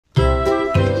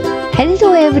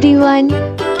Hello everyone,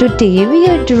 today we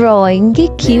are drawing a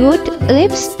cute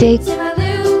lipstick.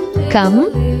 Come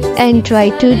and try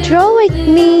to draw with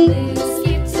me.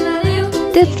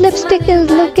 This lipstick is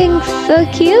looking so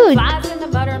cute. Flies in the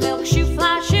buttermilk shoe,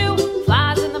 fly shoe.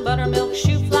 Flies in the buttermilk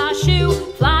shoe, fly shoe.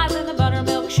 Flies in the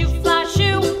buttermilk shoe, fly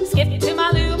shoe. Skip to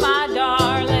my Lou, my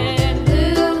darling.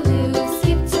 Lou, Lou,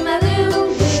 skip to my Lou.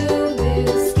 Lou,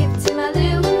 Lou, skip to my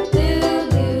Lou. Lou,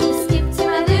 Lou, skip to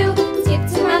my Lou. Skip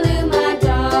to my Lou, my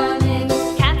darling.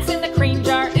 Cats in the cream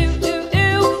jar, ooh, ooh,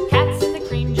 ooh. Cats in the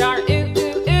cream jar, ooh,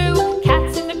 ooh, ooh.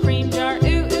 Cats in the cream jar, ooh,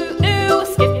 ooh, ooh.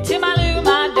 Skip to my Lou,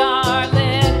 my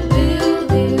darling. Lou,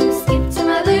 Lou, skip to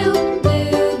my Lou.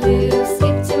 Lou, Lou,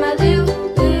 skip to my Lou.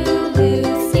 Lou,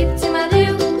 Lou, skip to my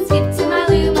Lou. Skip to my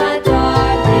Lou, my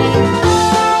darling.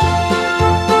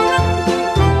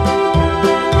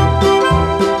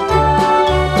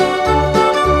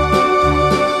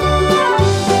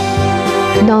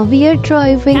 Now we are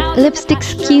drawing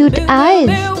lipstick's cute eyes.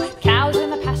 Cows in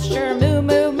the pasture, moo,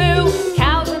 moo, moo.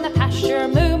 Cows in the pasture,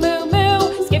 moo, moo,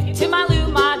 moo. Skip to my Lou,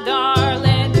 my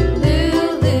darling.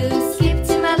 Lou, Lou, skip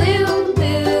to my Lou.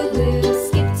 Lou, Lou,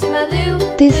 skip to my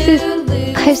Lou. This is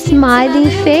her smiling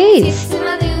face. Skip to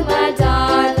my Lou, my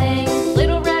darling.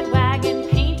 Little red wagon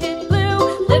painted blue.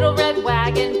 Little red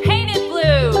wagon painted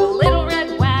blue. Little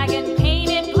red wagon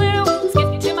painted blue.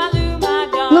 Skip to my Lou, my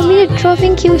darling. Now we are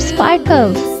drawing cute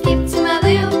sparkles. Skip to my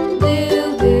Lou,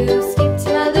 Lou, Lou. Skip to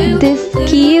my Lou. This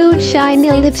cute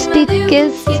shiny lipstick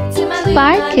is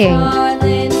sparking.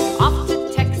 Off to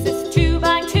Texas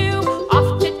 2x2.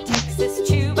 Off to Texas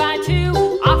 2x2.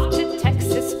 Off to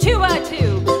Texas 2x2.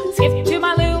 Skip to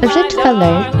my Lou, my Red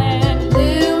color. darling.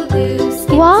 Lou, Lou,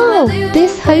 skip Wow, to my Lou.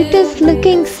 this heart is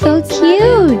looking so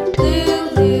cute. Lou,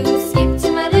 Lou, skip to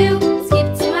my Lou. Skip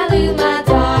to my Lou, my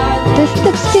darling. This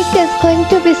lipstick is going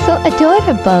to be so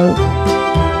adorable.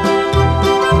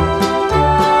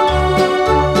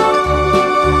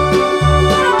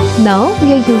 Now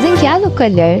we are using yellow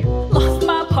color. Lost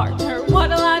my partner,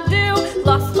 what'll I do?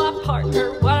 Lost my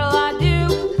partner, what'll I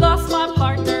do? Lost my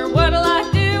partner, what'll I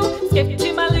do? Skip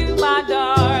to my Lou, my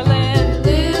darling.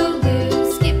 Lou,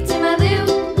 Lou, skip to my Lou.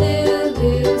 Lou,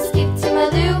 Lou, skip to my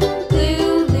Lou.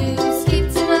 Lou, Lou, skip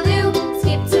to my Lou.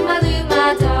 Skip to my Lou,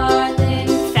 my darling.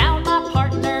 Found my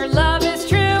partner, love is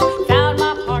true. Found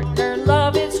my partner,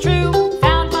 love is true.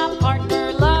 Found my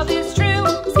partner, love is true.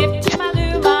 Skip to my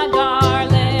Lou, my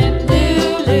darling.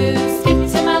 Lou, Lou, skip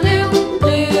to my Lou.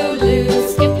 Lou, Lou,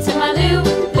 skip to my Lou.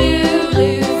 Lou,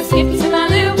 Lou, skip to my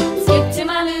Lou. Skip to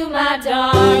my Lou, my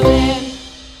darling.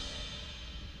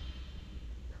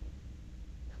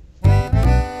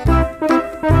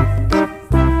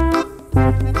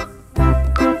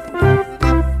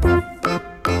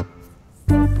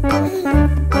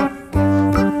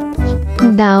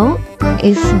 Now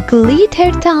is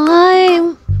glitter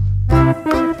time.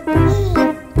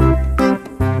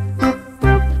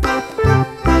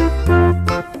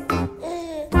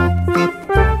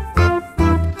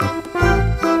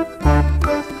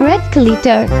 Red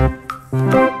glitter,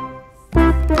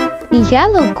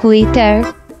 yellow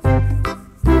glitter,